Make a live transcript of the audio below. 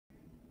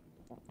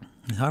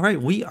All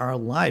right, we are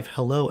live.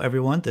 Hello,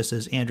 everyone. This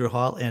is Andrew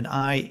Hall, and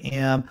I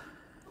am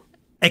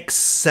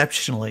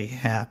exceptionally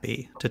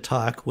happy to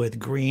talk with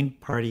Green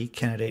Party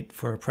candidate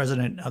for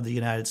President of the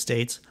United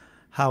States,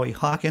 Howie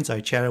Hawkins. I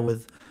chatted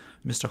with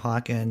Mr.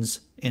 Hawkins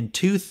in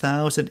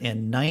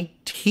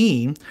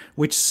 2019,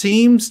 which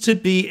seems to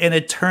be an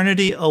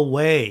eternity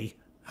away,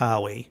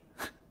 Howie.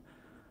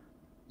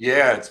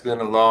 Yeah,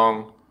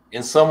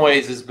 in some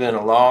ways, it's been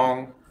a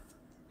long,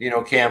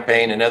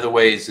 campaign. In other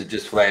ways, it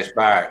just flashed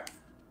by.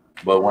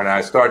 But when I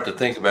start to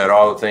think about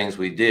all the things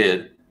we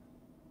did,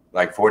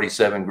 like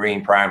 47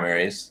 green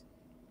primaries,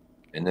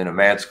 and then a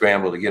mad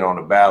scramble to get on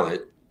the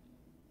ballot,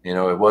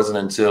 it wasn't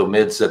until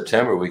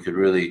mid-September we could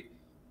really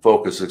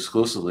focus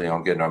exclusively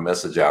on getting our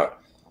message out.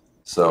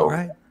 So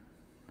Right.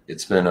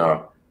 it's been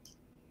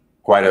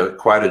quite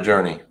a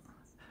journey.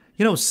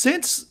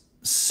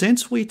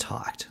 Since we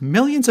talked,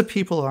 millions of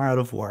people are out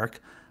of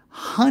work.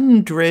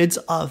 Hundreds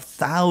of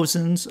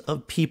thousands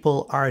of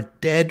people are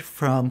dead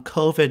from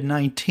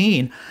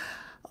COVID-19.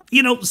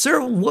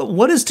 Sir,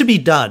 what is to be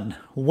done?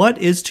 What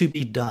is to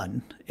be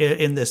done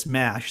in this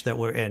mash that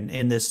we're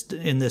in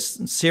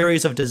this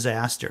series of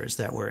disasters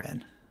that we're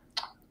in?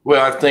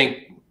 Well, I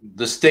think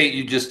the state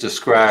you just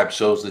described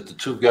shows that the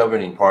two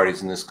governing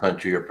parties in this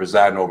country are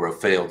presiding over a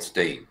failed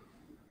state.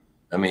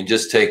 I mean,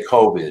 just take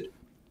COVID.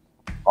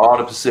 All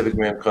the Pacific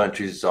Rim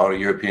countries, all the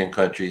European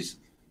countries,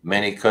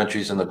 many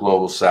countries in the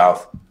global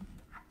South,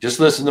 just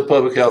listen to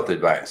public health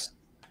advice.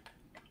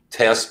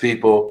 Test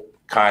people,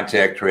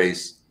 contact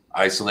trace,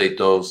 isolate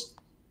those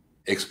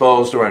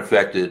exposed or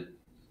infected,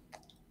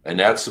 and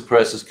that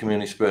suppresses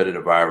community spread of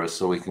the virus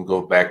so we can go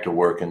back to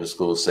work and to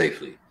school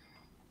safely.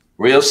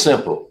 Real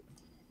simple.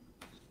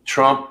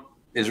 Trump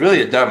is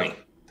really a dummy.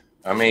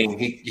 I mean,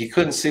 he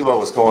couldn't see what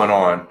was going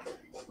on.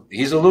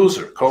 He's a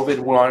loser. COVID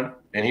won,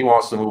 and he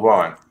wants to move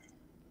on.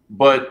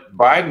 But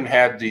Biden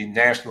had the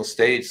national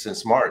stage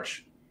since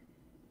March,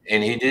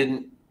 and he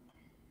didn't.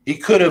 He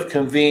could have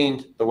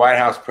convened the White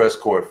House press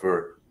corps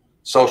for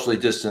socially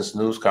distanced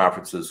news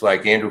conferences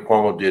like Andrew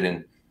Cuomo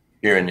did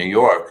here in New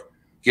York.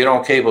 Get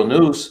on cable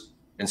news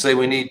and say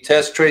we need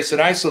test, trace,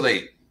 and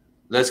isolate.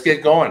 Let's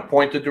get going.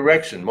 Point the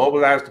direction.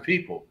 Mobilize the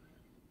people.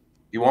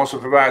 He wants to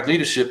provide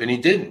leadership, and he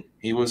didn't.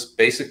 He was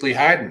basically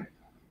hiding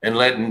and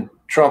letting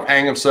Trump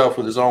hang himself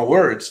with his own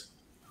words.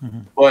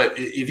 Mm-hmm. But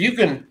if you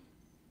can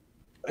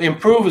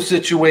improve a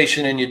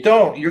situation and you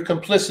don't, you're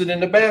complicit in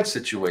the bad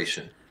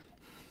situation.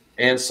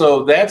 And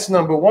so that's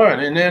number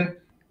one. And then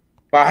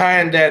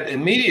behind that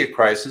immediate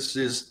crisis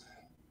is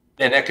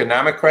an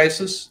economic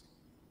crisis,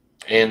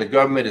 and the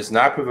government is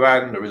not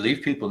providing the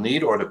relief people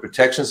need or the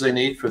protections they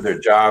need for their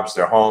jobs,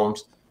 their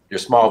homes, their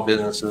small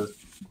businesses,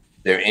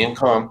 their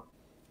income.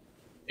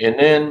 And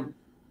then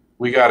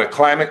we got a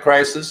climate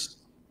crisis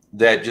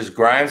that just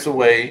grinds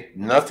away.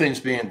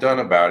 Nothing's being done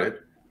about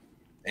it.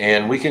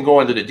 And we can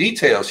go into the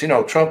details.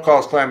 Trump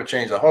calls climate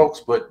change a hoax,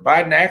 but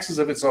Biden acts as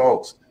if it's a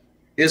hoax.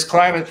 His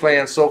climate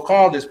plan,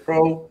 so-called, is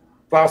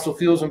pro-fossil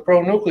fuels and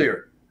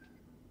pro-nuclear.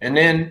 And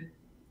then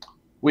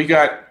we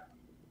got,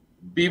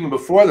 even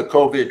before the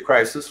COVID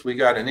crisis, we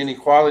got an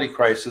inequality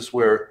crisis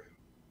where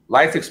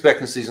life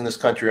expectancies in this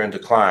country are in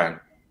decline,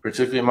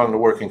 particularly among the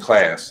working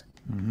class.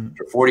 Mm-hmm.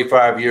 For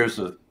 45 years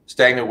of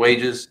stagnant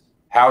wages,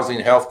 housing,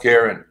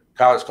 healthcare, and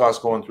college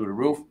costs going through the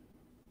roof,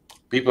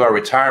 people are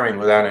retiring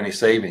without any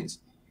savings,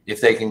 if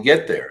they can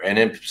get there. And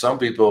then some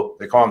people,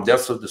 they call them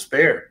deaths of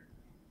despair.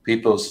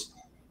 People's,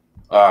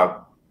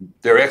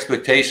 their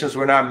expectations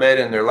were not met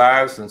in their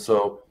lives. And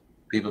so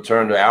people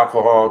turn to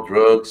alcohol,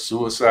 drugs,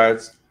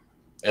 suicides,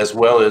 as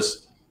well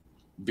as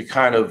the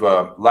kind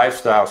of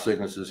lifestyle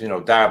sicknesses,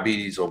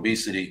 diabetes,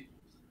 obesity.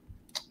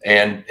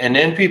 And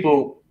then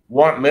people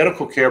want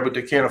medical care, but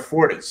they can't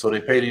afford it. So they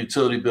pay the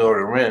utility bill or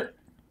the rent,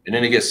 and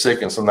then they get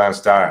sick and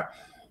sometimes die.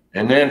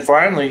 And then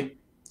finally,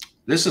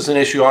 this is an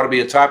issue ought to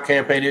be a top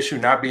campaign issue,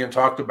 not being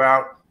talked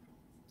about.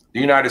 The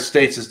United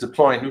States is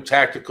deploying new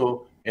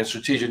tactical and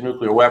strategic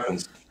nuclear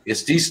weapons.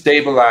 It's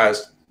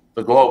destabilized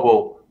the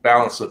global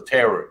balance of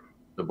terror.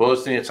 The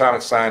bullets in the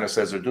atomic scientist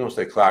says their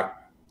doomsday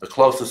clock, the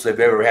closest they've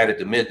ever had it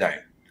to midnight.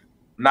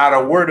 Not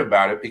a word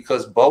about it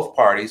because both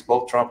parties,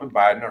 both Trump and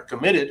Biden, are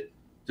committed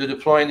to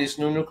deploying these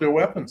new nuclear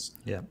weapons.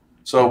 Yeah.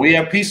 So we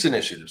have peace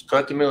initiatives,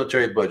 cut the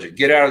military budget,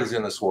 get out of these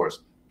endless wars,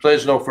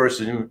 pledge no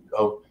first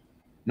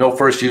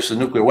use of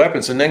nuclear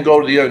weapons, and then go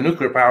to the other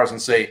nuclear powers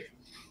and say,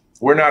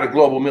 we're not a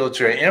global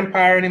military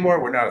empire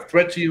anymore. We're not a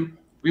threat to you.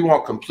 We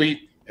want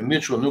complete and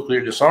mutual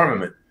nuclear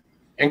disarmament.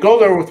 And go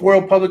there with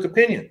world public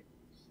opinion.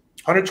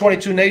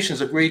 122 nations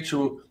agreed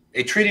to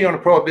a treaty on the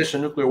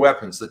prohibition of nuclear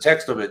weapons, the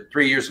text of it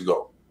 3 years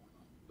ago.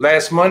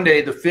 Last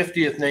Monday, the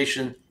 50th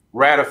nation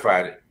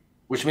ratified it,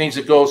 which means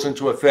it goes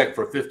into effect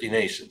for 50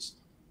 nations.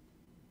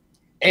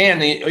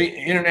 And the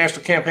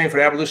International Campaign for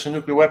the Abolition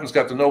of Nuclear Weapons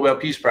got the Nobel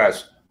Peace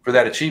Prize for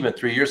that achievement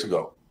 3 years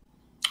ago.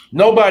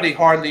 Nobody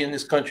hardly in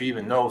this country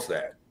even knows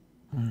that.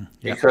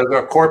 Because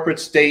our corporate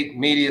state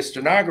media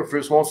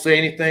stenographers won't say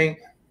anything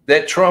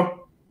that Trump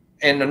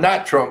and the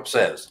not Trump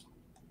says.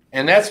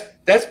 And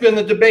that's been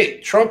the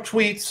debate. Trump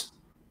tweets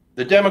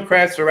The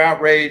Democrats are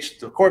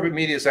outraged. The corporate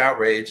media is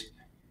outraged.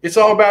 It's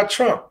all about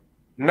Trump,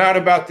 not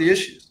about the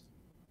issues.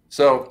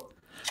 So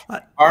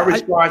our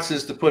response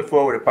is to put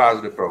forward a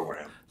positive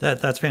program.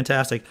 That's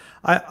fantastic.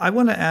 I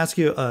want to ask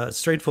you a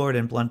straightforward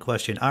and blunt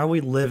question. Are we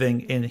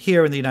living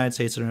here in the United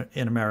States,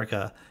 in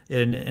America,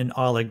 in an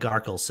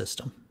oligarchical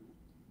system?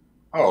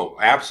 Oh,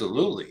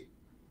 absolutely.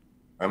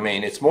 I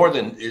mean, it's more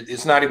than,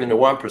 it's not even the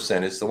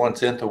 1%, it's the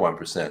 1/10 of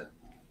 1%.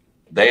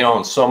 They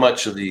own so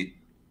much of the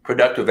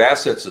productive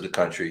assets of the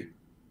country,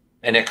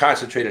 and their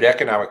concentrated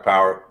economic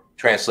power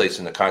translates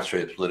into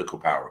concentrated political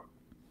power.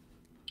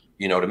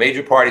 You know, the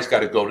major parties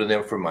got to go to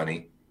them for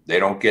money. They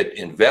don't get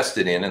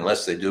invested in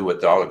unless they do what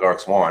the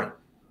oligarchs want.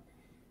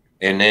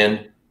 And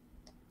then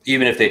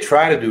even if they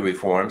try to do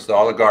reforms, the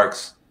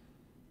oligarchs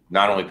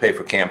not only pay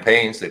for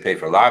campaigns, they pay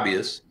for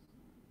lobbyists,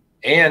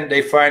 and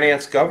they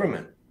finance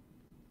government.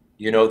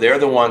 You know, they're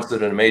the ones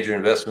that are the major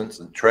investments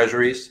in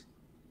treasuries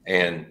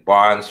and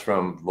bonds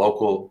from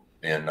local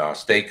and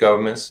state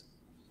governments.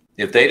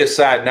 If they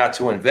decide not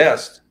to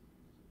invest,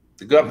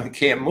 the government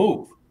can't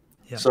move.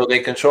 Yeah. So they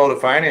control the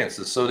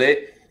finances. So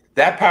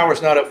that power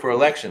is not up for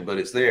election, but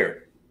it's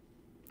there.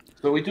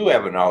 So we do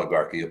have an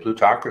oligarchy, a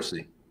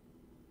plutocracy.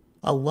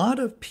 A lot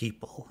of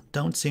people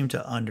don't seem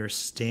to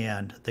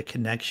understand the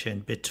connection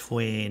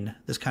between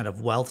this kind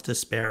of wealth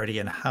disparity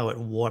and how it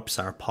warps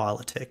our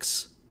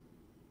politics.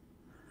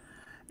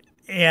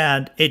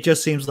 And it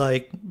just seems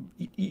like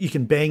you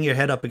can bang your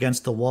head up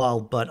against the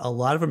wall, but a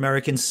lot of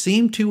Americans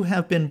seem to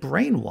have been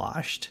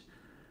brainwashed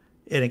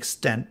in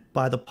extent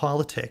by the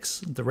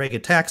politics. The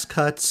Reagan tax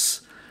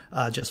cuts,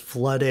 just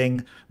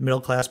flooding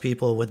middle-class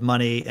people with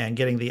money and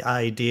getting the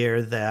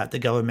idea that the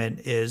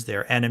government is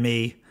their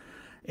enemy.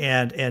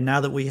 And now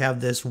that we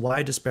have this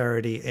wide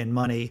disparity in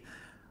money,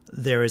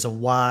 there is a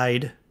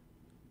wide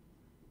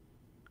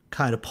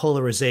kind of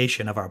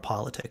polarization of our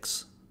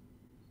politics.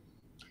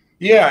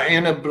 Yeah,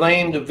 and a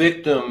blame the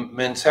victim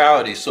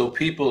mentality. So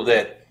people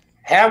that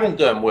haven't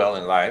done well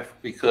in life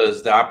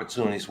because the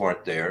opportunities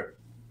weren't there,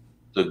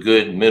 the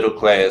good middle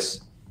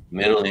class,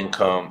 middle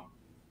income,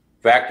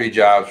 factory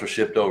jobs were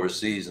shipped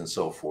overseas and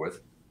so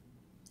forth,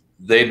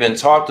 they've been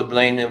taught to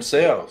blame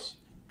themselves.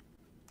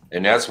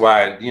 And that's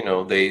why, you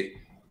know, they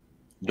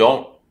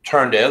don't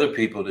turn to other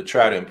people to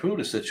try to improve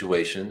the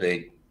situation.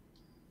 They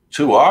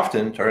too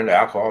often turn to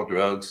alcohol,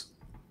 drugs,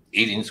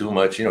 eating too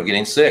much, you know,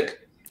 getting sick.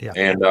 Yeah.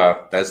 And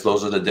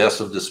those are the deaths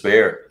of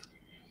despair.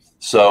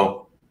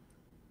 So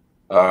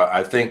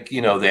I think,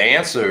 you know, the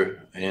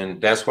answer,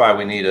 and that's why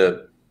we need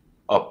a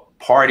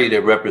party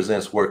that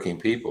represents working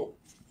people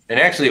and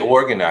actually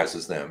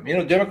organizes them. You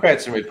know,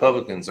 Democrats and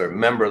Republicans are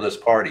memberless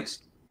parties.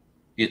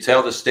 You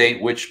tell the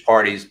state which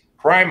party's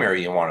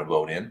primary you want to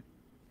vote in,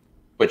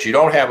 but you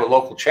don't have a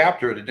local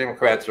chapter of the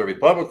Democrats or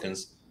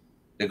Republicans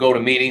that go to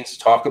meetings,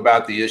 talk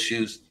about the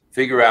issues,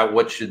 figure out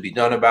what should be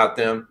done about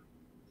them.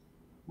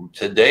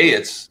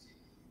 Today,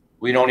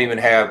 we don't even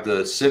have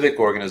the civic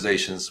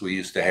organizations we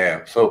used to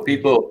have. So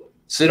people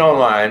sit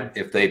online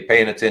if they're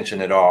paying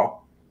attention at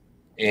all,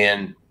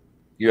 and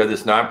you have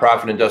this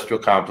nonprofit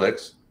industrial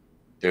complex.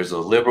 There's a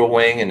liberal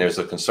wing and there's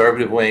a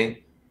conservative wing,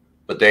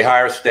 but they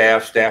hire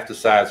staff. Staff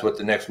decides what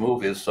the next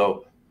move is.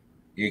 So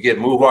you get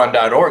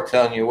moveon.org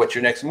telling you what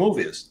your next move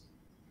is,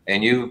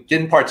 and you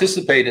didn't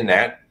participate in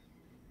that.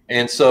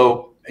 And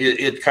so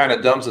it kind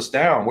of dumbs us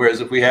down. Whereas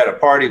if we had a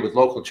party with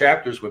local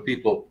chapters where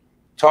people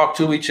talk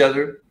to each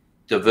other,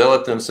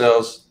 develop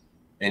themselves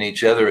and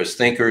each other as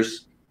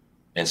thinkers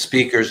and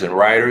speakers and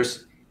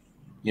writers,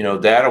 you know,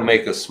 that'll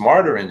make us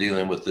smarter in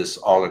dealing with this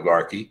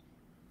oligarchy.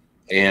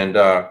 And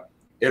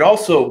it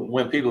also,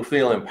 when people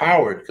feel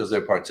empowered because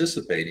they're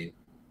participating,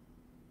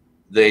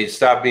 they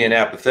stop being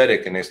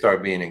apathetic and they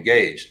start being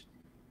engaged.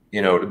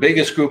 You know, the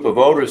biggest group of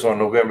voters on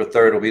November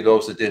 3rd will be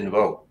those that didn't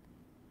vote.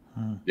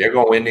 They're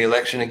going to win the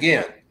election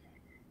again.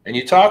 And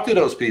you talk to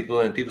those people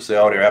and people say,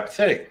 oh, they're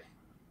apathetic.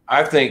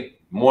 I think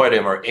more of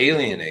them are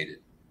alienated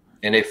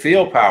and they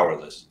feel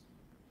powerless.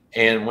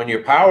 And when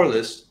you're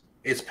powerless,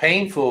 it's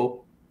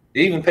painful to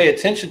even pay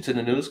attention to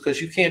the news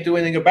because you can't do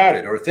anything about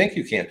it or think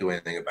you can't do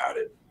anything about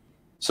it.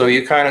 So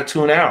you kind of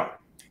tune out.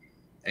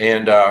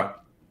 And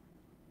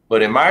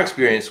but in my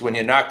experience, when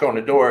you knock on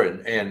the door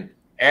and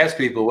ask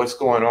people what's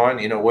going on,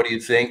 you know, what do you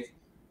think?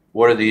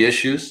 What are the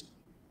issues?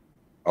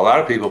 A lot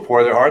of people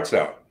pour their hearts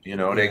out. You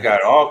know, they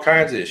got all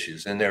kinds of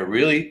issues and they're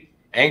really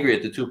angry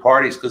at the two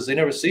parties because they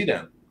never see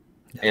them.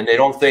 And they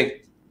don't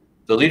think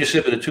the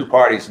leadership of the two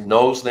parties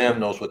knows them,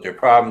 knows what their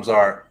problems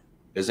are,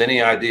 has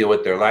any idea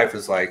what their life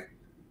is like.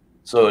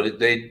 So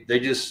they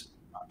just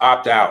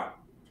opt out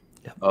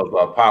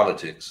of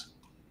politics.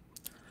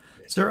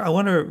 Sir, I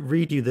want to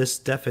read you this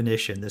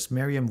definition, this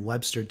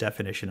Merriam-Webster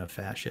definition of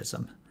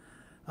fascism.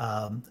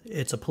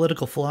 It's a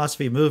political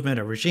philosophy, movement,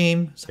 or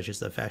regime, such as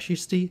the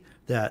fascisti,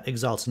 that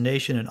exalts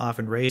nation and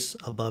often race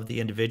above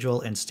the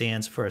individual and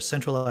stands for a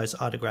centralized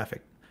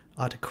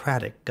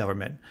autocratic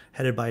government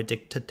headed by a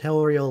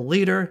dictatorial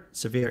leader,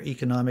 severe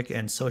economic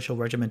and social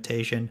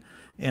regimentation,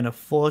 and a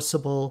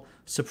forcible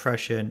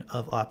suppression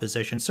of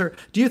opposition. Sir,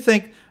 do you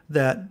think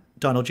that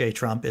Donald J.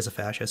 Trump is a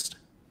fascist?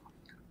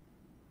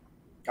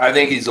 I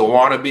think he's a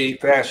wannabe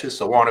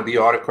fascist, a wannabe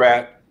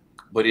autocrat,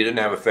 but he didn't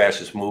have a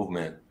fascist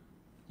movement,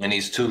 and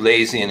he's too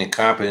lazy and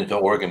incompetent to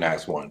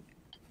organize one.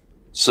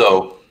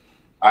 So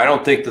I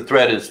don't think the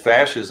threat is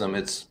fascism.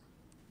 It's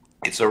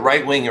a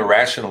right-wing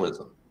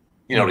irrationalism,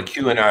 you know, the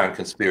QAnon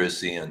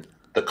conspiracy and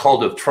the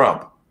cult of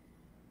Trump.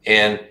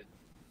 And,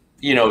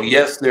 you know,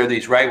 yes, there are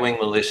these right-wing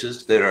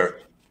militias that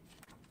are,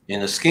 in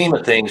the scheme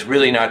of things,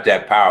 really not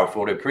that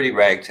powerful. They're pretty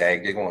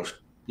ragtag. They're going to,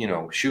 you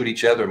know, shoot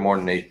each other more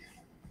than they,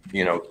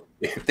 you know,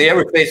 if they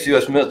ever faced the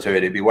U.S. military,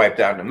 they'd be wiped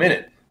out in a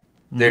minute.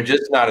 They're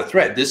just not a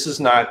threat. This is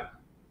not,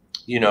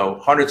 you know,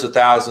 hundreds of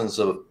thousands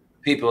of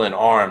people in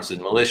arms and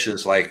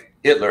militias like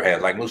Hitler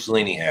had, like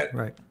Mussolini had.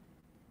 Right.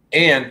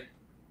 And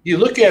you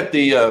look at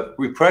the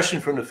repression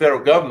from the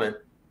federal government,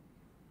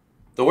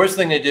 the worst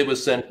thing they did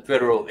was send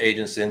federal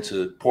agents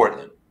into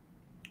Portland,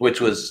 which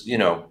was, you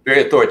know,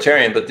 very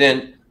authoritarian. But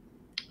then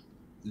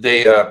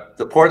they,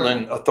 the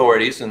Portland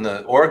authorities and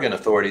the Oregon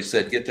authorities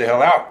said, get the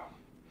hell out.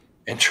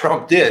 And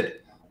Trump did.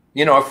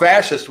 You know, a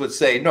fascist would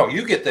say, no,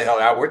 you get the hell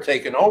out. We're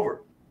taking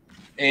over.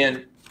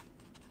 And,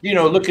 you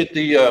know, look at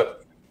the,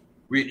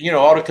 you know,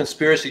 all the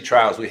conspiracy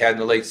trials we had in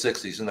the late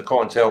 60s in the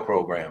COINTEL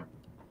program.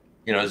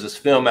 You know, there's this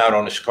film out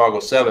on the Chicago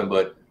 7,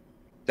 but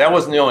that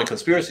wasn't the only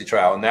conspiracy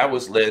trial. And that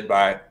was led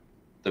by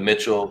the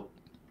Mitchell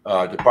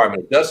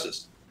Department of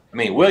Justice. I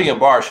mean, William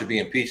Barr should be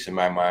impeached in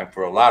my mind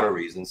for a lot of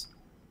reasons,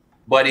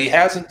 but he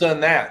hasn't done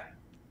that.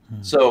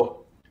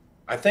 So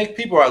I think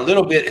people are a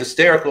little bit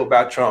hysterical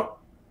about Trump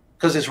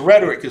because his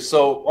rhetoric is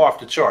so off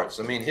the charts.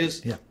 I mean,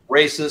 his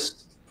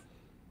racist,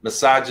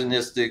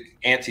 misogynistic,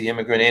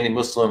 anti-immigrant,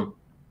 anti-Muslim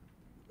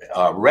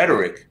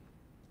rhetoric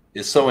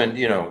is so,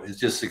 you know, it's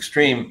just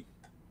extreme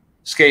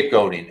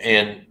scapegoating,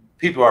 and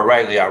people are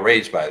rightly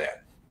outraged by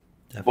that.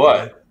 Definitely.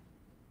 But,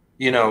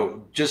 you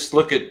know, just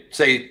look at,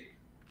 say,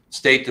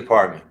 State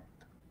Department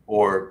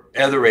or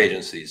other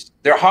agencies.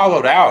 They're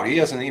hollowed out. He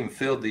hasn't even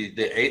filled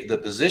the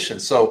position.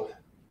 So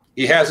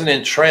he hasn't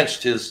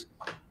entrenched his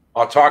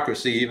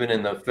autocracy even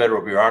in the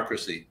federal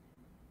bureaucracy.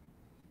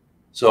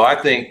 So I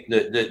think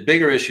the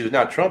bigger issue is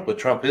not Trump, but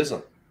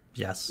Trumpism.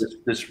 Yes.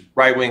 This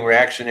right-wing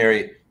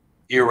reactionary,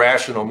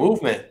 irrational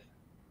movement.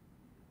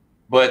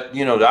 But,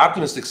 you know, the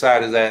optimistic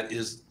side of that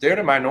is they're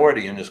the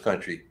minority in this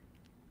country.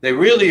 They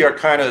really are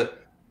kind of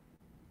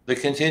the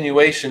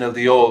continuation of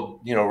the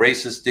old, you know,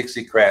 racist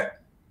Dixiecrat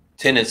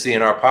tendency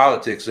in our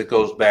politics that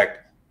goes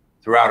back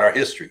throughout our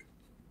history.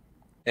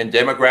 And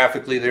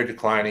demographically, they're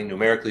declining.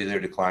 Numerically, they're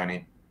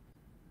declining.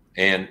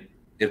 And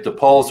if the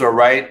polls are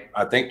right,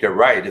 I think they're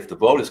right. If the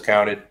vote is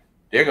counted,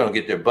 they're going to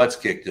get their butts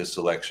kicked this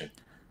election.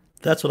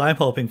 That's what I'm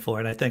hoping for.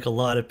 And I think a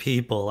lot of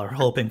people are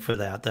hoping for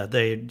that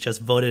they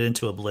just voted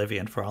into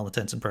oblivion for all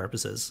intents and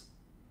purposes.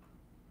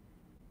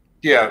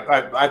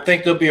 Yeah, I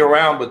think they'll be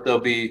around, but there'll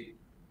be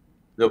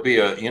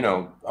a, you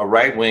know, a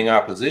right-wing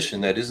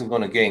opposition that isn't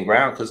going to gain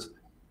ground because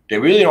they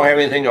really don't have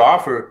anything to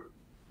offer,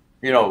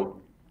 you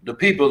know, the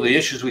people, the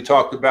issues we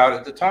talked about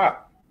at the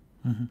top.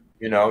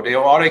 You know,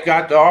 all they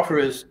got to offer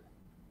is,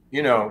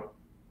 you know,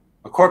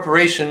 a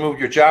corporation moved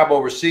your job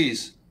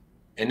overseas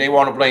and they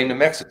want to blame the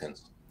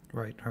Mexicans.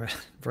 Right.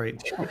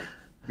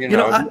 You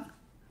know,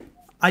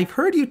 I've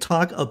heard you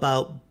talk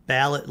about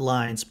ballot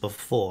lines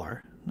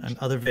before in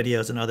other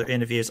videos and other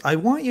interviews. I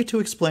want you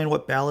to explain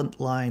what ballot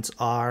lines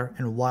are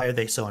and why are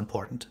they so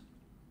important?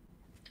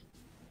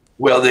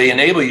 Well, they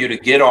enable you to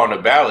get on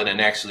a ballot and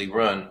actually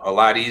run a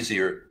lot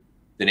easier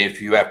than if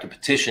you have to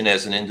petition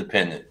as an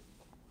independent.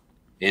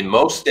 In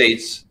most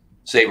states,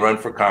 say run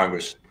for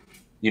Congress,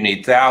 you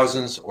need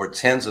thousands or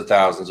tens of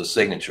thousands of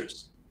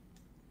signatures.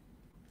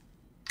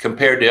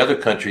 Compared to other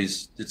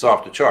countries, it's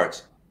off the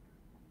charts.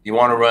 You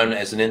want to run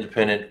as an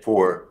independent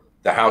for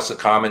the House of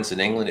Commons in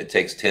England, it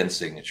takes 10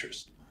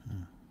 signatures.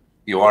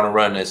 You want to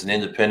run as an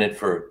independent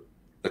for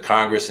the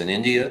Congress in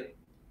India,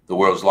 the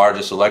world's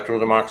largest electoral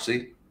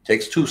democracy,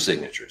 takes 2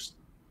 signatures.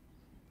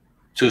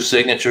 2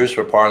 signatures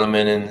for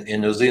Parliament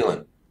in New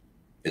Zealand.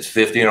 It's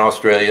 50 in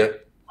Australia,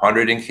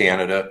 100 in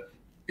Canada,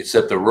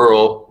 except the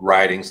rural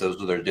ridings,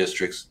 those are their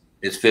districts,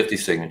 it's 50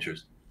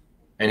 signatures.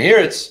 And here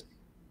it's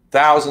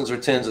thousands or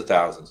tens of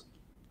thousands.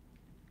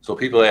 So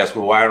people ask,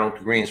 well, why don't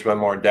the Greens run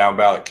more down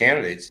ballot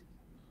candidates?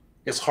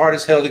 It's hard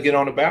as hell to get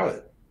on the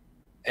ballot.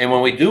 And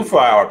when we do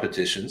file our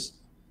petitions,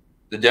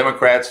 the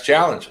Democrats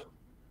challenge them.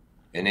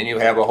 And then you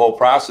have a whole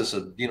process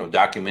of, you know,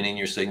 documenting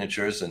your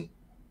signatures. And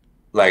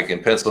like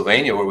in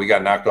Pennsylvania, where we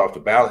got knocked off the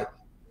ballot,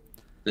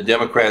 the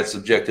Democrats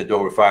objected to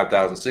over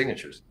 5,000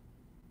 signatures.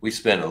 We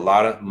spent a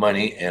lot of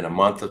money and a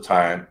month of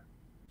time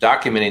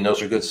documenting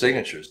those are good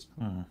signatures.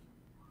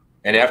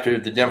 And after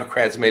the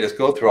Democrats made us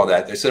go through all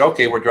that, they said,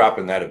 okay, we're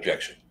dropping that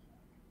objection.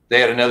 They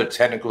had another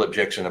technical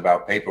objection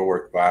about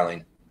paperwork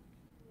filing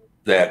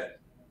that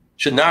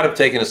should not have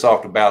taken us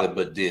off the ballot,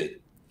 but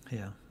did.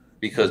 Yeah.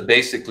 Because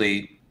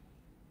basically,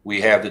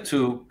 we have the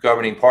 2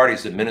 governing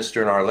parties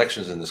administering our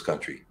elections in this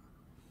country,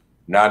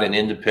 not an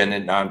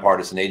independent,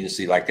 nonpartisan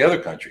agency like the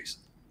other countries.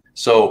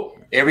 So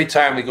every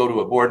time we go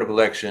to a board of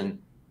election,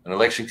 an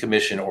election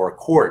commission, or a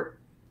court,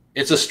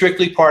 it's a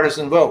strictly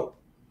partisan vote.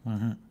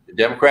 The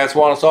Democrats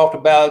want us off the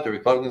ballot. The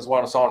Republicans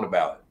want us on the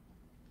ballot.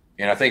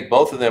 And I think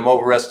both of them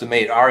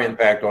overestimate our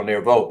impact on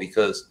their vote,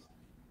 because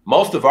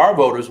most of our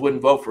voters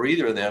wouldn't vote for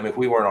either of them if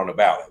we weren't on the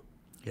ballot.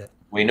 Yeah.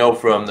 We know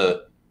from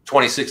the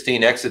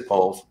 2016 exit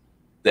polls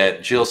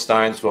that Jill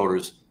Stein's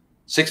voters,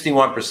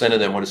 61% of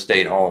them would have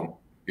stayed home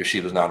if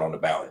she was not on the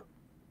ballot.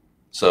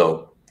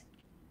 So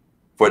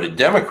for the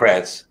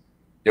Democrats,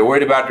 they're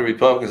worried about the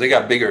Republicans. They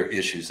got bigger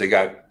issues. They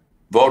got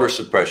voter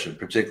suppression,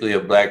 particularly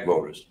of black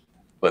voters,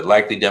 but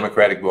likely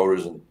Democratic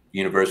voters in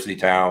university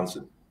towns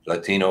and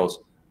Latinos.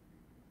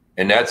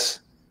 And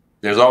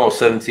there's almost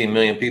 17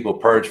 million people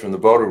purged from the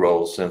voter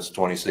rolls since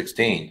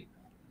 2016.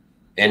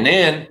 And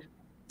then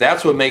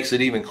that's what makes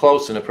it even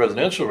close in the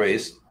presidential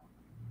race.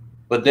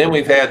 But then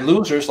we've had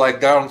losers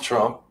like Donald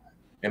Trump,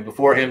 and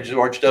before him,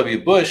 George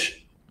W.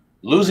 Bush,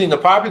 losing the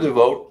popular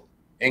vote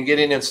and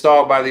getting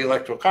installed by the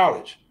Electoral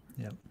College.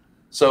 Yep.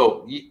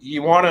 So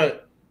you want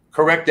to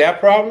correct that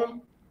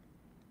problem,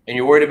 and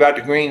you're worried about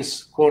the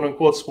Greens, quote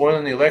unquote,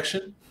 spoiling the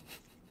election?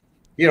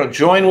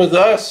 Join with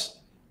us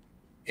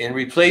in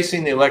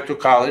replacing the Electoral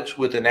College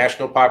with the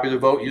national popular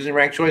vote using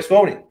ranked choice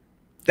voting.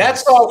 That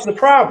solves the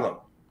problem.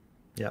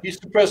 Yep. You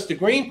suppress the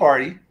Green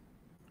Party,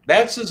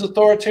 that's as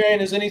authoritarian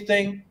as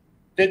anything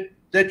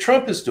that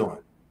Trump is doing.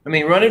 I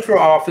mean, running for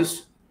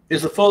office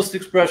is the fullest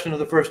expression of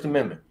the First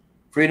Amendment.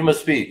 Freedom of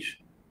speech,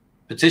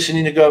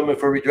 petitioning the government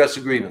for redress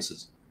of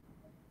grievances,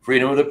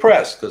 freedom of the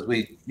press, because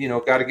we,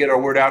 got to get our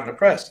word out in the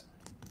press,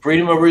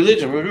 freedom of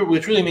religion,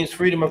 which really means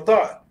freedom of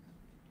thought.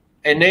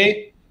 And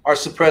they are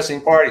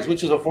suppressing parties,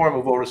 which is a form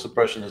of voter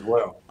suppression as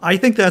well. I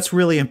think that's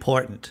really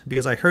important,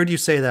 because I heard you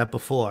say that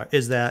before,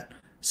 is that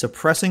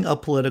suppressing a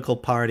political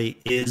party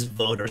is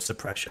voter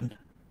suppression.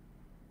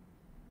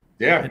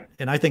 Yeah.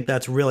 And I think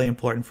that's really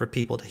important for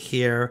people to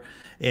hear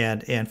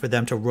and for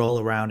them to roll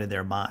around in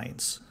their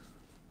minds.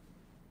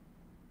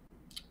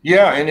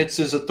 Yeah, and it's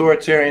as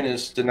authoritarian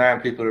as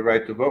denying people the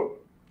right to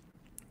vote.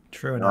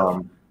 True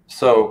enough.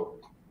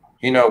 So,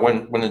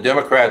 when the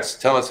Democrats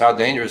tell us how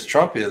dangerous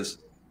Trump is,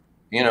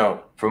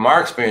 from our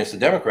experience, the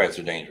Democrats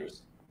are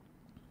dangerous.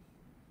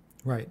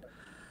 Right.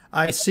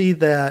 I see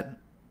that,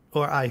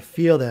 or I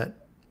feel that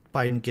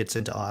Biden gets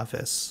into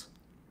office,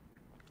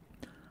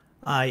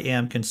 I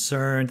am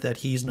concerned that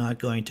he's not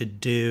going to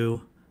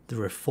do the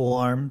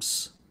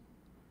reforms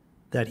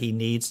that he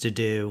needs to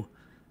do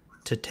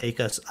to take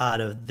us out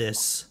of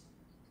this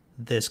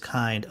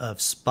kind of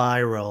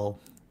spiral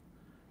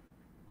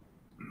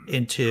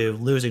into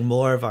losing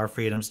more of our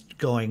freedoms,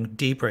 going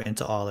deeper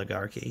into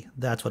oligarchy.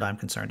 That's what I'm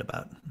concerned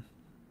about.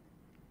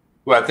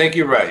 Well, I think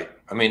you're right.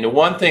 I mean, the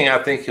one thing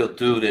I think he'll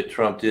do that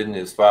Trump didn't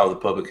is follow the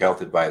public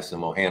health advice,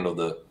 and we'll handle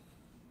the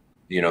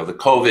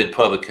COVID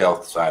public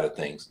health side of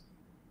things.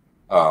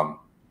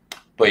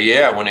 But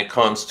yeah, when it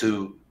comes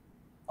to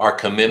our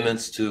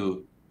commitments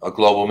to a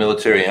global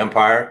military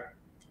empire,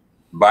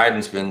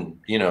 Biden's been,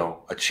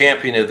 a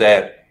champion of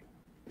that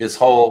his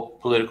whole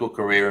political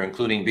career,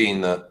 including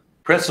being the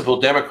principal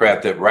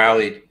Democrat that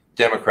rallied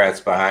Democrats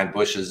behind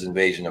Bush's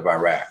invasion of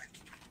Iraq.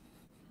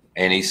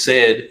 And he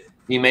said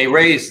he may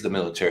raise the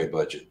military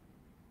budget.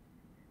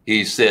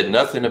 He said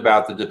nothing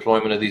about the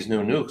deployment of these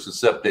new nukes,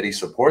 except that he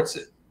supports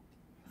it.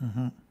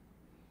 Mm-hmm.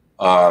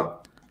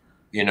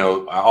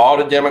 All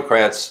the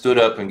Democrats stood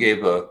up and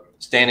gave a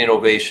standing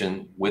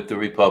ovation with the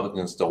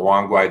Republicans to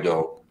Juan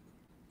Guaido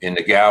in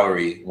the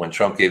gallery when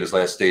Trump gave his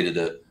last State of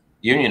the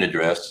Union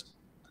address.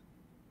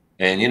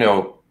 And,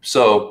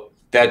 so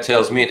that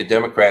tells me the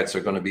Democrats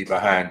are going to be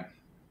behind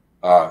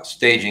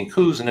staging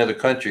coups in other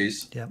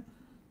countries, yep,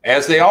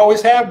 as they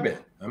always have been.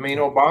 I mean,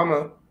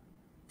 Obama,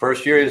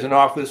 first year he was in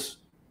office,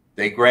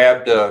 they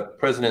grabbed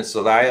President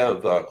Zelaya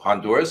of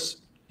Honduras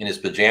in his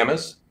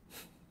pajamas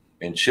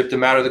and shipped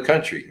him out of the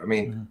country. I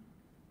mean, mm-hmm.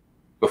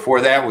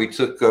 Before that, we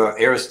took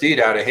Aristide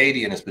out of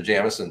Haiti in his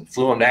pajamas and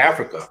flew him to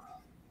Africa.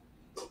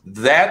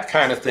 That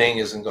kind of thing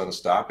isn't going to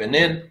stop. And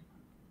then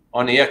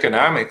on the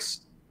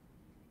economics,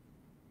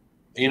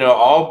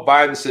 all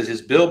Biden says,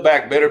 his Build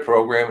Back Better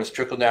program is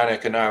trickle-down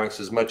economics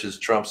as much as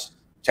Trump's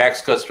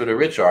tax cuts for the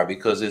rich are,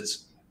 because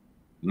it's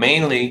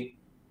mainly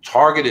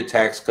targeted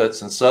tax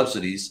cuts and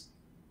subsidies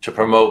to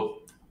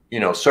promote,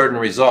 certain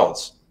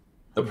results.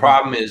 The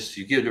problem is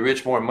you give the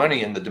rich more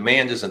money and the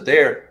demand isn't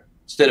there.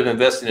 Instead of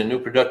investing in new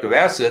productive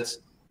assets,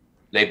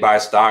 they buy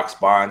stocks,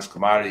 bonds,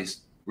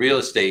 commodities, real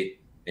estate,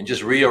 and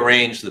just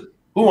rearrange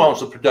who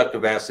owns the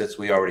productive assets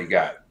we already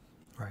got.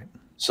 Right.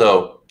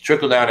 So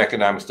trickle-down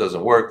economics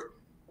doesn't work.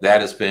 That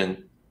has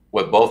been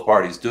what both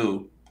parties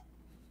do,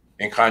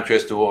 in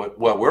contrast to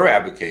what we're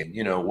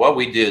advocating. What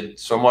we did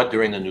somewhat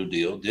during the New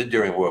Deal, did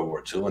during World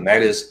War II, and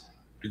that is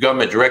the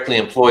government directly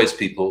employs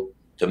people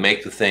to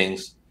make the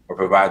things or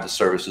provide the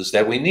services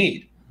that we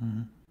need.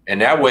 Mm-hmm. And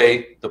that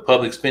way, the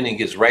public spending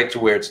gets right to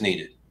where it's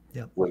needed,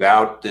 yep,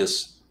 without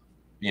this,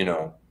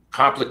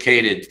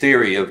 complicated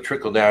theory of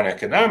trickle-down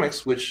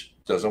economics, which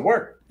doesn't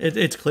work.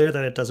 It's clear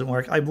that it doesn't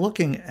work. I'm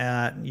looking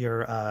at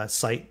your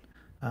site,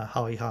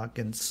 Howie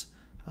Hawkins,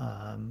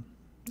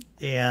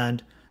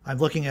 and I'm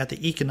looking at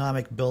the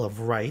Economic Bill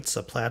of Rights,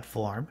 a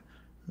platform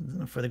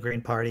for the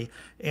Green Party,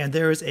 and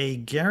there is a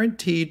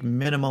guaranteed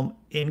minimum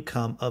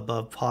income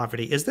above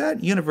poverty. Is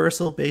that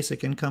universal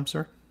basic income,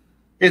 sir?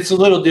 It's a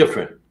little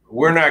different.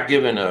 We're not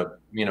giving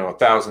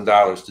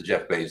 $1,000 to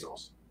Jeff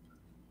Bezos.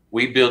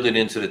 We build it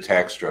into the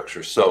tax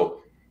structure.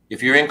 So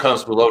if your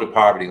income's below the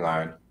poverty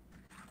line,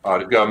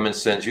 the government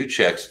sends you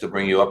checks to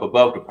bring you up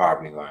above the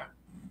poverty line.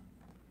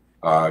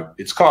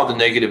 It's called the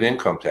negative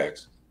income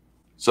tax,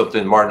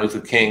 something Martin Luther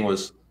King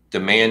was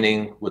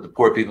demanding with the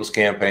Poor People's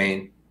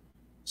Campaign,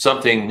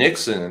 something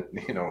Nixon,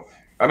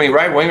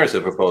 right wingers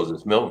have proposed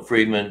this. Milton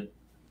Friedman,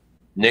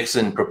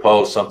 Nixon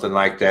proposed something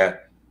like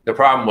that. The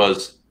problem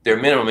was their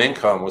minimum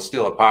income was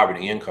still a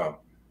poverty income.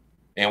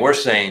 And we're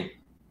saying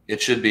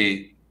it should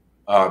be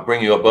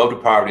bring you above the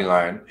poverty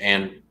line,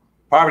 and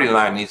poverty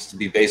line needs to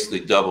be basically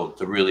doubled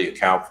to really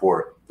account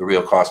for the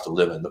real cost of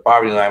living. The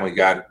poverty line we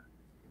got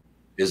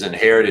is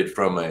inherited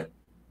from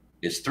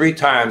it's 3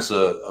 times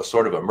a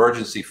sort of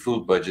emergency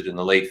food budget in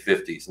the late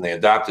 50s, and they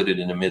adopted it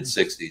in the mid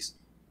 60s.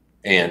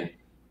 And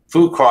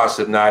food costs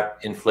have not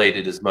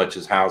inflated as much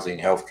as housing,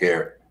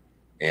 healthcare,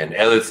 and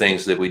other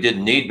things that we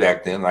didn't need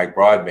back then, like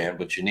broadband,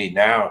 but you need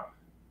now,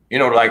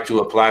 like to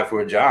apply for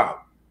a job.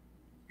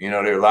 There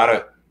are a lot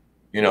of,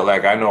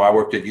 like I know I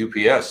worked at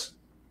UPS.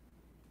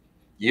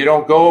 You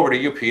don't go over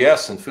to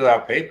UPS and fill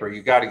out paper.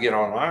 You got to get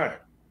online.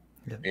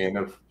 Yeah.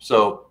 And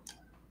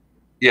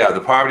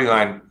the poverty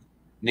line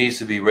needs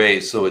to be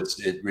raised so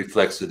it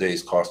reflects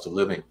today's cost of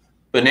living.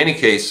 But in any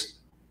case,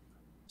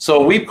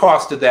 so we've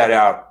costed that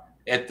out.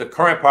 At the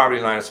current poverty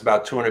line, it's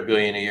about $200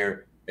 billion a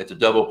year. At the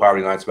double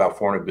poverty line, it's about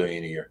 $400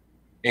 billion a year.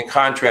 In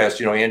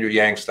contrast, Andrew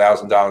Yang's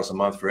 $1,000 a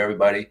month for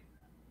everybody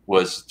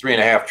was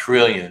 $3.5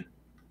 trillion.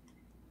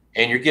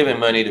 And you're giving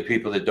money to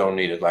people that don't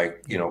need it,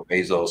 like,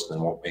 Bezos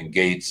and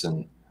Gates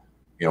and,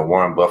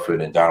 Warren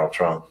Buffett and Donald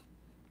Trump.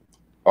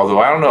 Although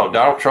I don't know,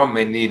 Donald Trump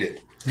may need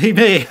it. He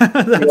may.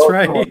 That's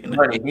right.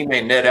 Money. He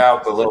may net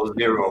out the low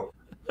zero.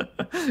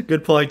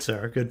 Good point,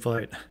 sir. Good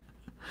point.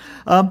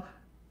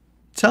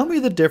 Tell me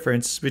the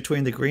difference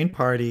between the Green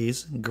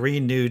Party's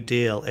Green New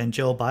Deal and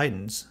Joe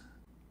Biden's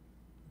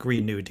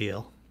Green New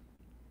Deal.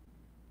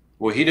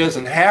 Well, he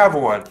doesn't have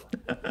one.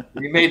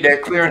 We made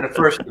that clear in the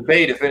first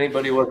debate if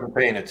anybody wasn't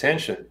paying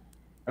attention.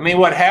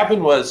 What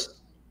happened was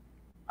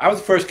I was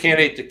the first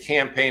candidate to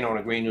campaign on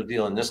a Green New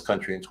Deal in this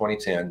country in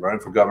 2010, running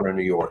for governor of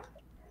New York.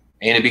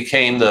 And it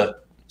became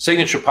the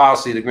signature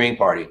policy of the Green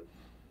Party.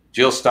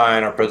 Jill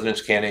Stein, our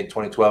president's candidate in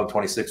 2012 and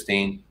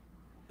 2016,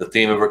 the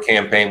theme of her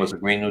campaign was the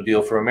Green New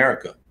Deal for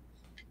America.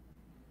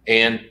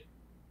 And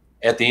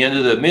at the end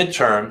of the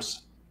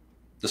midterms,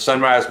 the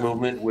Sunrise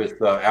Movement with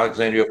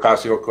Alexandria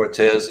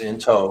Ocasio-Cortez in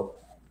tow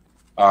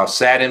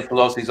sat in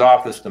Pelosi's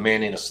office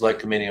demanding a select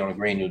committee on a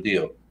Green New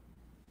Deal,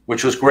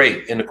 which was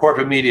great. And the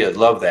corporate media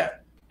loved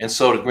that. And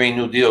so the Green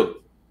New Deal,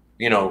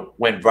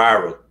 went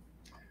viral.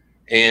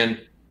 And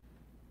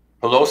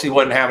Pelosi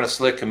wasn't having a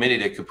select committee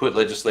that could put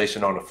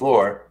legislation on the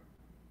floor.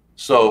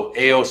 So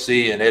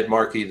AOC and Ed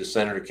Markey, the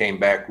senator, came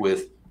back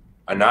with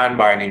a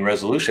non-binding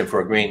resolution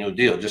for a Green New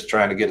Deal, just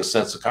trying to get a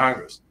sense of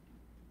Congress.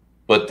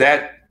 But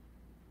that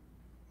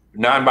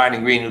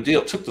non-binding Green New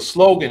Deal took the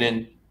slogan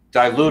and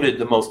diluted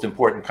the most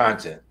important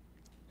content.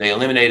 They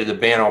eliminated the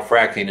ban on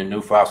fracking and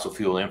new fossil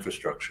fuel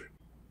infrastructure,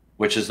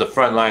 which is the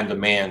frontline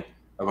demand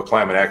of a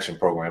climate action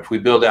program. If we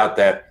build out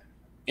that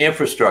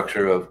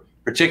infrastructure of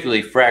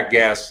particularly frack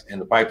gas in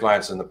the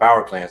pipelines and the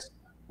power plants,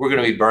 we're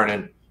going to be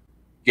burning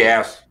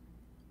gas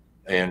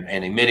and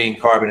emitting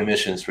carbon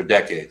emissions for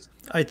decades.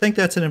 I think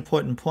that's an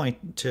important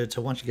point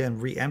to once again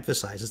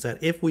re-emphasize, is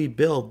that if we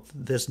build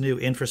this new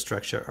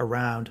infrastructure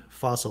around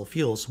fossil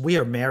fuels, we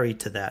are married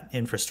to that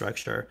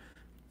infrastructure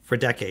for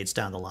decades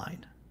down the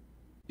line.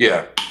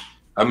 Yeah.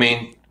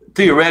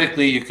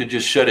 Theoretically, you could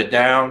just shut it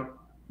down,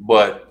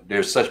 but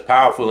there's such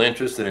powerful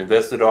interests that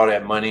invested all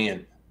that money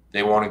and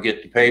they want to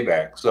get the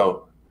payback.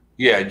 So,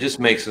 yeah, it just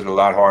makes it a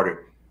lot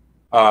harder.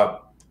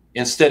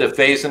 Instead of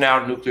phasing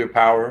out nuclear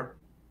power,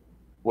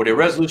 well, the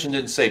resolution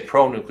didn't say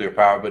pro-nuclear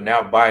power, but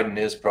now Biden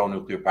is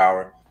pro-nuclear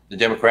power. The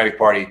Democratic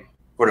Party,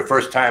 for the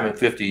first time in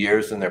 50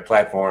 years in their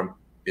platform,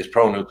 is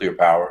pro-nuclear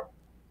power.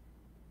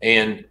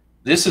 And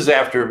this is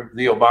after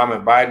the Obama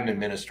and Biden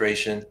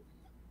administration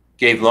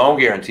gave loan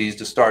guarantees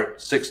to start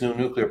 6 new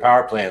nuclear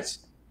power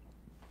plants.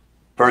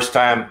 First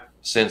time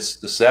since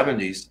the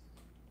 70s.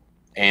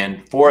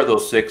 And 4 of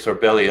those 6 are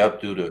belly up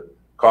due to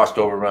cost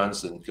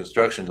overruns and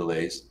construction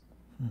delays.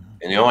 Mm-hmm.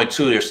 And the only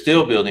 2 they're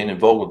still building in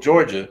Vogel,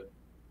 Georgia,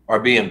 are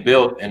being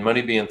built and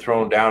money being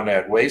thrown down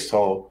that waste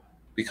hole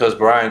because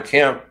Brian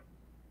Kemp,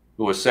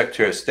 who was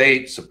Secretary of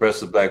State,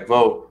 suppressed the black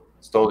vote,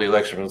 stole the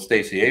election from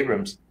Stacey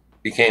Abrams,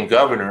 became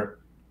governor.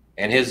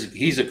 And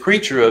he's a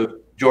creature of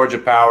Georgia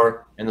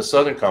Power and the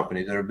Southern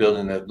Company that are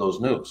building those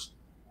nukes.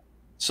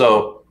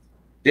 So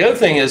the other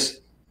thing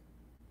is,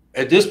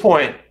 at this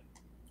point,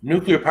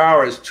 nuclear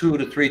power is 2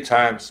 to 3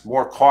 times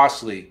more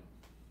costly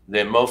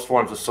than most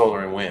forms of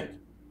solar and wind.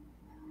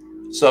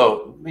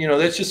 So,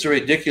 that's just a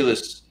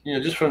ridiculous,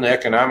 just from the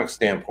economic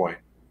standpoint.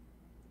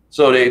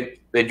 So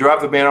they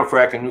dropped the ban on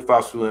fracking, new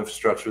fossil fuel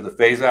infrastructure, the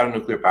phase out of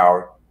nuclear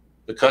power,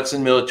 the cuts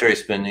in military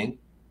spending,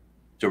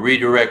 to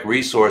redirect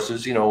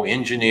resources, you know,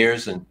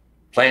 engineers and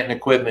plant and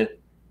equipment,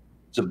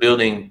 to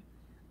building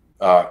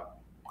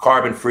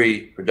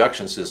carbon-free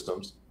production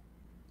systems.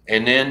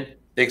 And then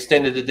they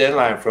extended the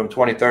deadline from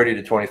 2030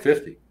 to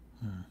 2050.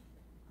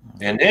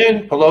 And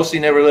then Pelosi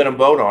never let them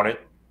vote on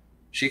it.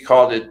 She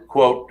called it,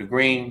 quote, the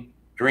green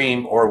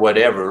dream or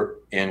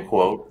whatever, end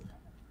quote.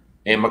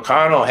 And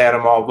McConnell had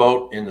them all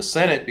vote in the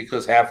Senate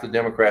because half the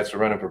Democrats are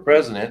running for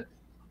president,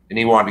 and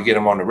he wanted to get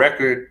them on the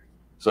record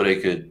so they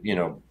could, you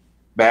know,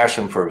 bash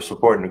him for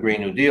supporting the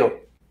Green New Deal.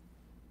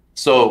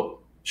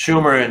 So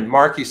Schumer and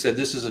Markey said,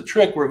 this is a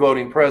trick, we're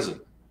voting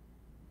president.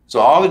 So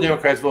all the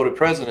Democrats voted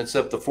president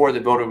except the 4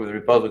 that voted with the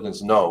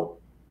Republicans no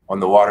on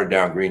the watered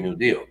down Green New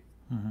Deal.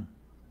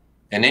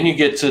 And then you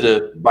get to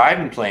the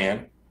Biden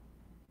plan,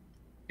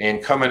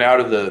 and coming out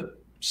of the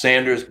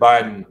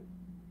Sanders-Biden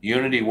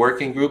Unity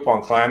Working Group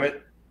on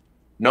climate,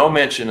 no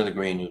mention of the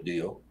Green New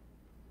Deal,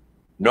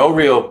 no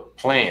real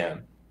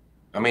plan.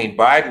 I mean,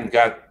 Biden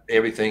got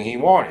everything he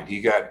wanted.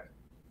 He got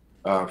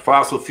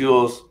fossil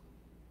fuels.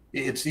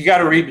 You got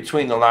to read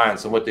between the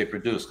lines on what they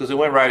produce, because it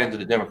went right into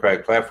the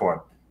Democratic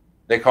platform.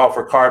 They call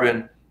for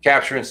carbon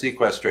capture and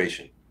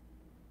sequestration,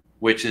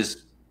 which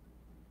is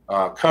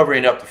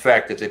covering up the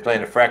fact that they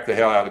plan to frack the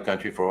hell out of the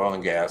country for oil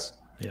and gas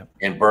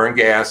and burn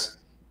gas.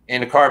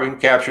 And the carbon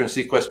capture and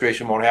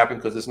sequestration won't happen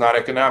because it's not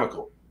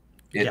economical.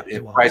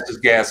 It prices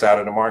gas out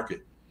of the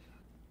market.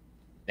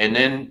 And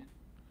then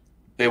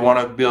they want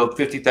to build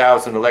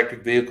 50,000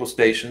 electric vehicle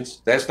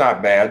stations. That's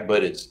not bad,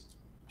 but it's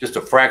just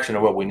a fraction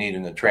of what we need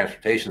in the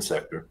transportation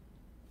sector.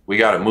 We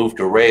got to move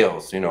to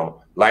rails, you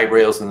know, light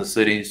rails in the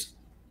cities,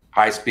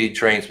 high-speed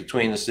trains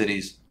between the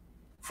cities,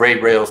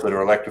 freight rails that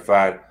are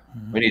electrified.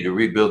 We need to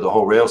rebuild the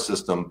whole rail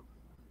system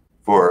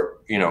for,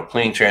 you know,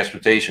 clean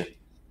transportation.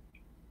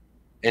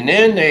 And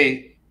then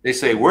they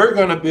say, we're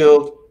going to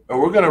build,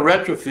 or we're going to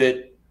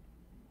retrofit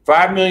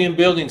 5 million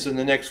buildings in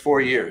the next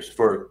 4 years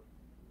for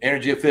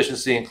energy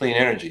efficiency and clean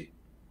energy.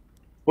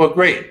 Well,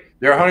 great.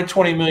 There are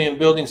 120 million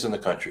buildings in the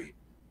country.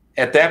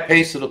 At that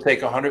pace, it'll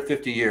take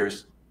 150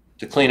 years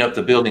to clean up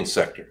the building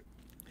sector.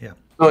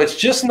 So it's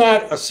just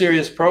not a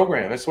serious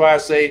program. That's why I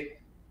say,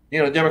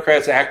 you know,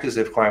 Democrats act as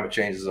if climate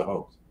change is a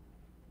hoax.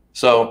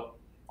 So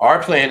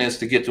our plan is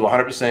to get to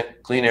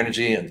 100% clean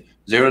energy and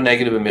zero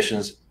negative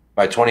emissions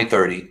by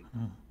 2030.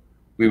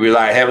 We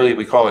rely heavily,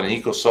 we call it an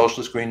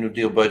eco-socialist Green New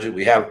Deal budget.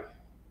 We have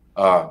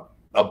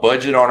a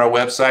budget on our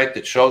website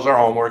that shows our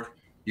homework.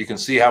 You can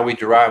see how we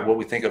derive what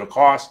we think it'll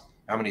cost,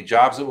 how many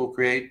jobs it will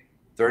create,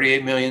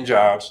 38 million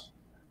jobs.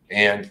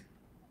 And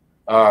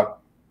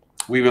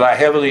we rely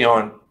heavily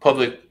on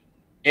public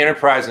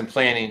enterprise and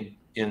planning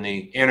in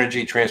the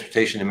energy,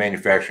 transportation, and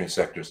manufacturing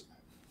sectors.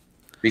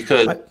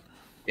 Because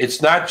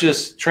it's not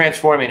just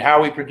transforming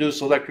how we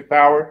produce electric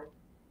power,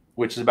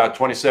 which is about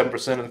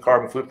 27% of the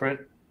carbon footprint.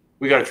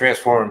 We got to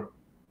transform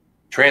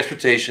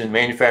transportation,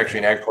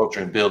 manufacturing,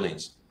 agriculture, and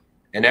buildings.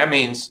 And that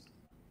means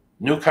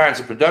new kinds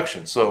of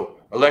production.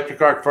 So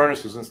electric arc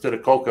furnaces instead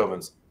of coke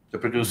ovens to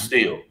produce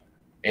steel,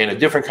 and a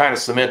different kind of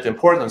cement than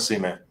Portland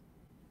cement,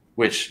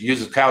 which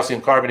uses calcium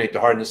carbonate to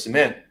harden the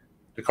cement.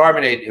 The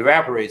carbonate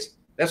evaporates.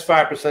 That's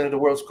 5% of the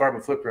world's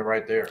carbon footprint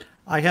right there.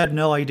 I had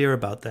no idea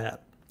about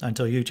that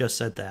until you just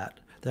said that.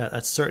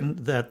 That's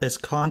certain that this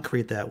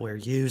concrete that we're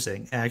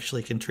using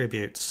actually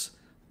contributes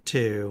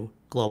to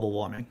global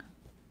warming.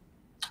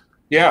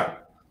 Yeah,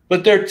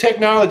 but there are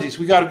technologies.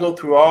 We got to go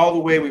through all the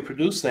way we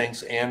produce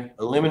things and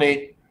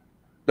eliminate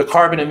the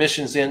carbon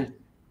emissions in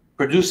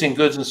producing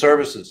goods and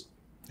services.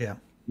 Yeah.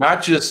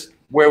 Not just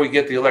where we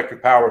get the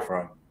electric power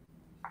from.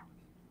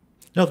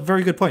 No,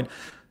 very good point.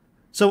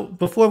 So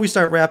before we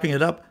start wrapping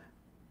it up,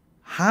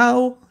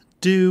 how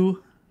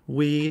do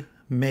we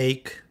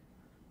make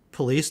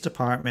police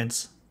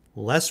departments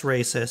less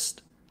racist,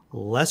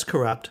 less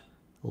corrupt,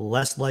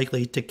 less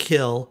likely to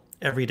kill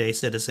everyday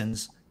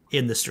citizens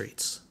in the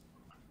streets?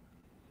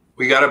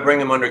 We got to bring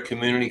them under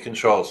community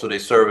control so they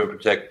serve and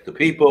protect the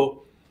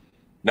people,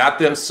 not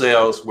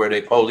themselves, where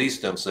they police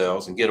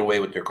themselves and get away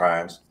with their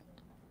crimes,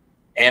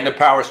 and the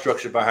power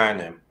structure behind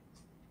them.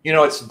 You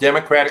know, it's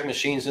democratic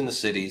machines in the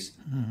cities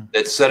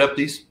that set up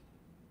these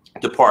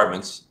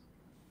departments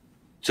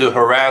to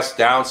harass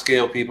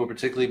downscale people,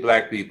 particularly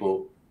black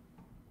people,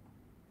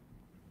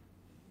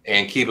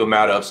 and keep them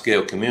out of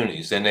upscale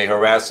communities. And they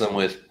harass them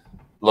with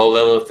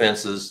low-level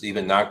offenses,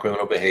 even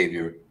non-criminal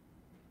behavior.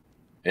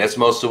 And that's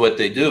most of what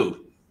they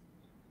do.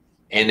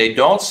 And they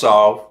don't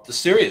solve the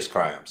serious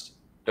crimes,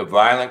 the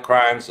violent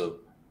crimes of,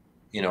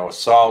 you know,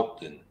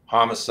 assault and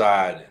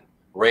homicide and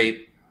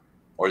rape,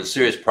 or the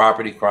serious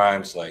property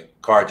crimes like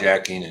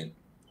carjacking and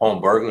home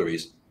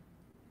burglaries.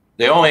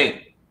 They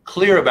only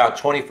clear about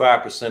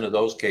 25% of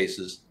those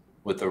cases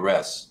with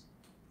arrests.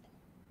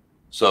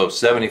 So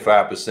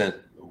 75%,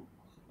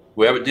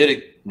 whoever did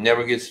it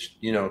never gets,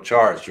 you know,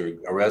 charged or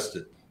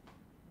arrested.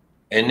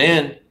 And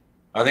then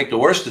I think the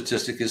worst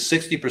statistic is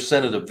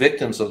 60% of the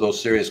victims of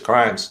those serious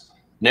crimes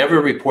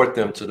never report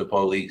them to the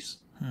police.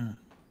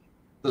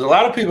 Because a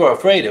lot of people are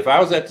afraid, if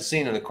I was at the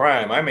scene of the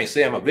crime, I may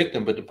say I'm a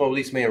victim, but the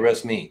police may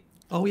arrest me.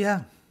 Oh,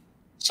 yeah.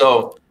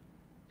 So,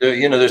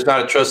 there's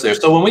not a trust there.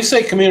 So when we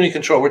say community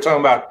control, we're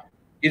talking about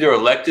either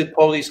elected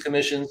police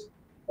commissions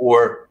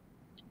or,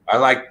 I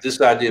like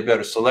this idea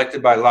better,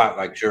 selected by lot,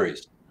 like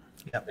juries.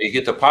 Yep. You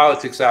get the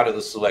politics out of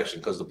the selection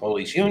because the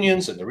police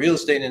unions and the real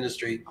estate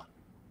industry,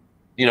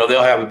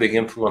 they'll have a big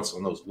influence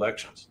on those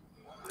elections.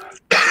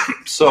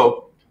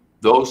 So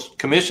those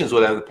commissions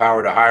would have the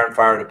power to hire and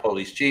fire the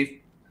police chief,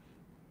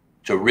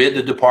 to rid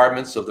the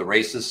departments of the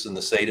racists and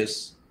the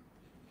sadists,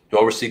 to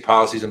oversee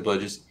policies and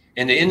budgets,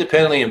 and to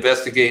independently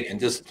investigate and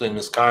discipline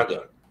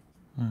misconduct.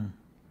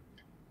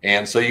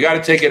 And so you got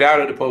to take it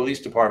out of the police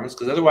departments,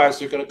 because otherwise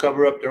they're going to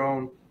cover up their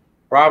own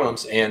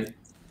problems and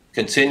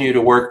continue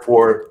to work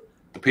for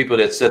the people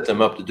that set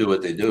them up to do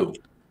what they do.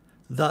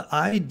 The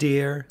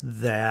idea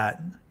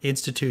that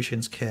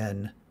institutions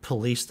can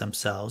police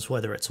themselves,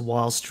 whether it's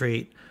Wall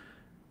Street,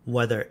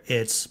 whether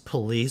it's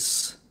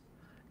police,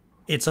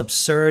 it's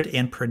absurd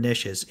and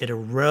pernicious. It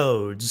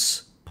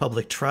erodes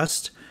public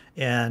trust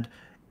and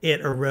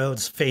it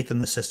erodes faith in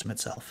the system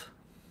itself.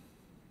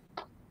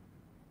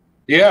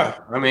 Yeah,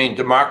 I mean,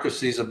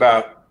 democracy is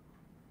about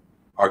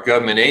our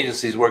government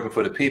agencies working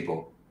for the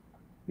people,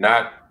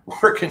 not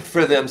working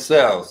for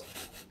themselves.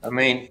 I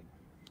mean,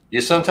 you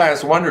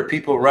sometimes wonder,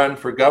 people run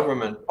for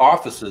government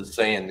offices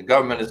saying the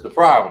government is the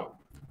problem.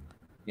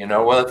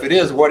 Well, if it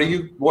is, why do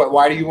you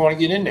want to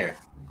get in there?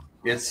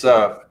 It's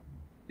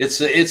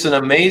an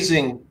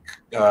amazing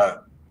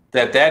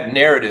that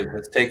narrative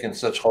has taken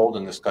such hold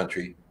in this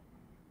country.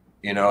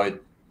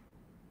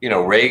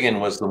 Reagan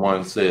was the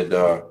one who said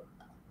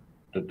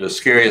the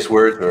scariest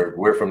words are,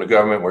 "We're from the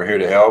government, we're here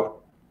to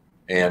help."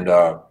 And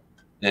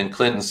then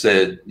Clinton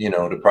said,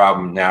 the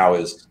problem now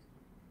is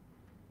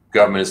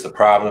government is the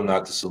problem,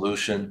 not the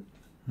solution.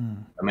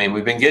 I mean,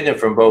 we've been getting it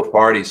from both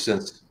parties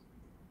since,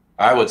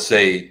 I would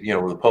say,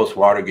 the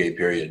post-Watergate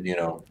period,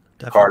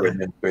 Carter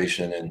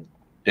administration, and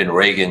then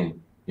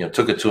Reagan,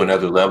 took it to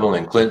another level,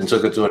 and Clinton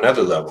took it to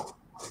another level.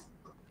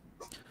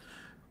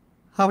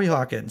 Howie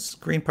Hawkins,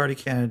 Green Party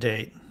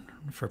candidate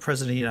for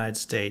President of the United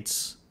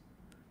States.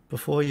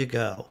 Before you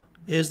go,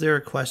 is there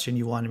a question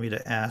you wanted me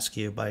to ask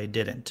you, but I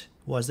didn't?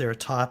 Was there a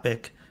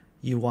topic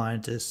you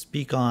wanted to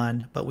speak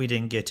on, but we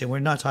didn't get to? We're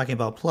not talking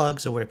about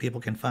plugs or where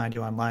people can find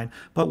you online,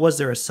 but was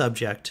there a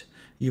subject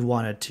you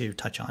wanted to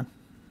touch on?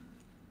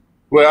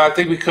 Well, I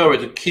think we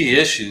covered the key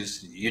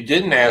issues. You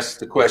didn't ask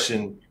the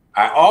question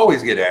I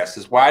always get asked,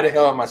 is why the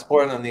hell am I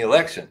spoiling the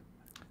election?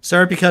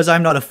 Sir, because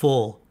I'm not a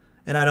fool.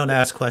 And I don't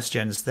ask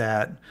questions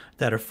that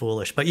are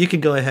foolish. But you can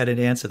go ahead and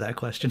answer that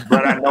question.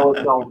 But I know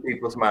it's on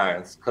people's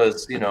minds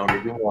because, they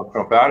do want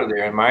Trump out of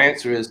there. And my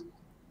answer is,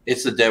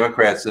 it's the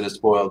Democrats that have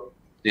spoiled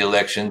the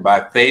election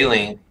by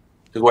failing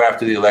to go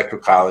after the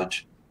Electoral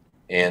College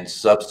and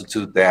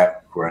substitute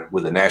that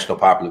with a national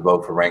popular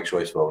vote for ranked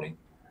choice voting.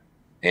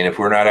 And if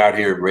we're not out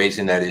here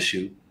raising that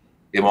issue,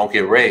 it won't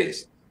get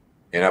raised.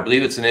 And I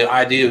believe it's an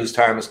idea whose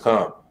time has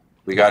come.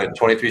 We got it in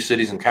 23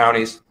 cities and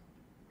counties.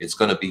 It's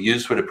going to be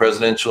used for the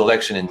presidential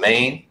election in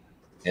Maine,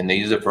 and they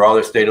use it for all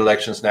their state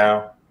elections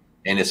now.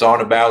 And it's on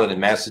the ballot in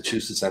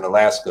Massachusetts and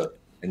Alaska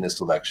in this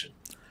election.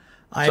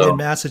 I'm in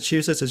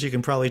Massachusetts, as you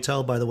can probably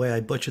tell by the way I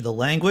butchered the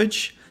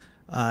language.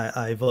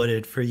 I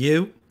voted for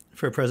you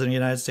for President of the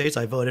United States.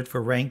 I voted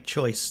for ranked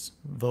choice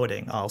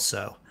voting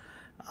also.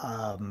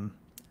 And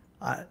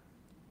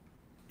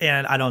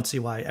I don't see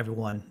why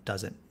everyone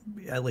doesn't,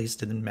 at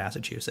least in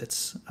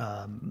Massachusetts,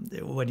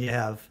 when you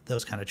have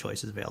those kind of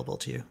choices available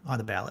to you on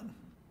the ballot.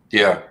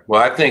 Yeah, well,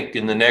 I think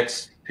in the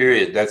next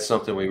period, that's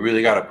something we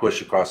really got to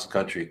push across the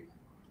country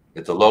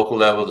at the local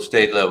level, the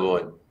state level,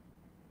 and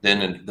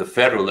then the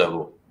federal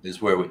level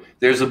is where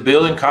there's a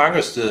bill in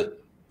Congress to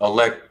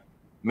elect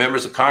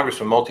members of Congress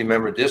from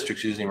multi-member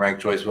districts using ranked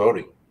choice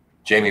voting.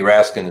 Jamie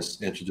Raskin has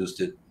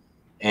introduced it,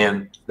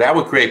 and that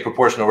would create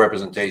proportional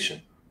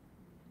representation.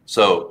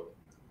 So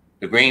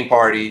the Green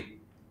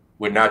Party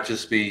would not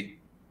just be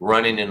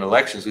running in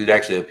elections, we'd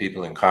actually have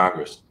people in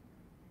Congress.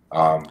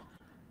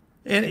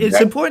 And it's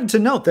important to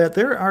note that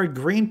there are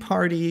Green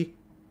Party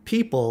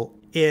people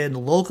in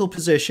local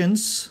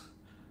positions.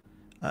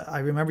 I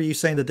remember you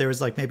saying that there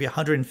was like maybe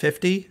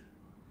 150.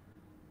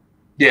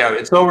 Yeah,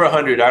 it's over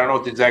 100. I don't know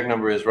what the exact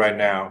number is right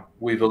now.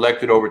 We've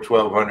elected over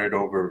 1,200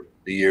 over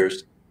the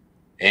years.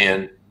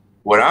 And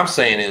what I'm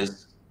saying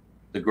is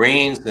the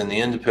Greens and the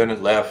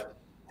independent left,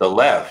 the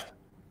left,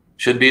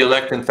 should be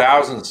electing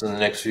thousands in the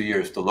next few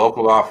years to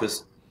local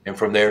office and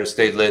from there to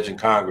state leg in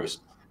Congress.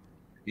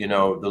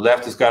 The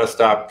left has got to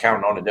stop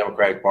counting on the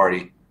Democratic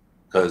Party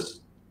because,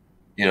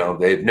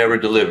 they've never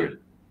delivered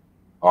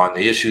on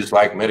the issues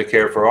like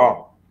Medicare for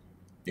all.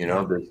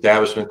 The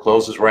establishment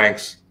closes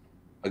ranks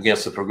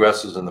against the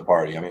progressives in the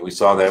party. I mean, we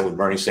saw that with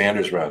Bernie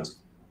Sanders runs.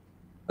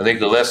 I think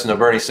the lesson of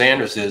Bernie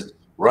Sanders is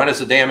run as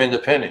a damn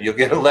independent. You'll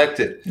get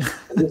elected.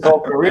 His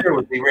whole career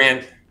was he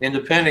ran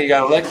independent, he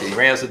got elected. He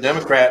ran as a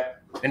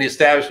Democrat, and the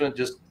establishment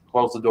just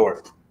closed the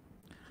door.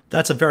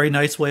 That's a very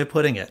nice way of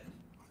putting it.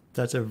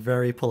 That's a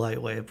very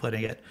polite way of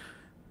putting it.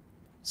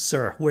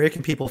 Sir, where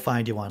can people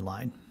find you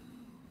online?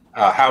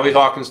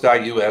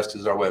 HowieHawkins.us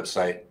is our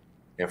website.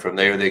 And from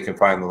there, they can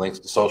find the links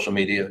to social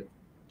media.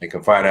 They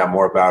can find out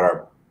more about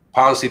our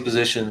policy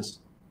positions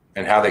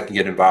and how they can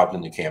get involved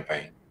in the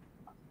campaign.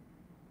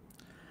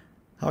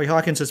 Howie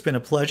Hawkins, it's been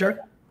a pleasure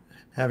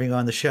having you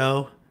on the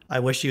show. I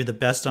wish you the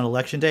best on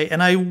Election Day,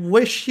 and I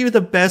wish you the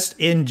best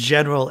in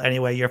general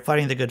anyway. You're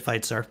fighting the good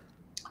fight, sir.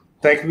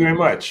 Thank you very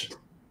much.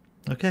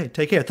 Okay,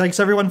 take care. Thanks,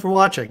 everyone, for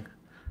watching.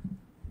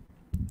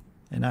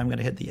 And now I'm going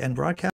to hit the end broadcast.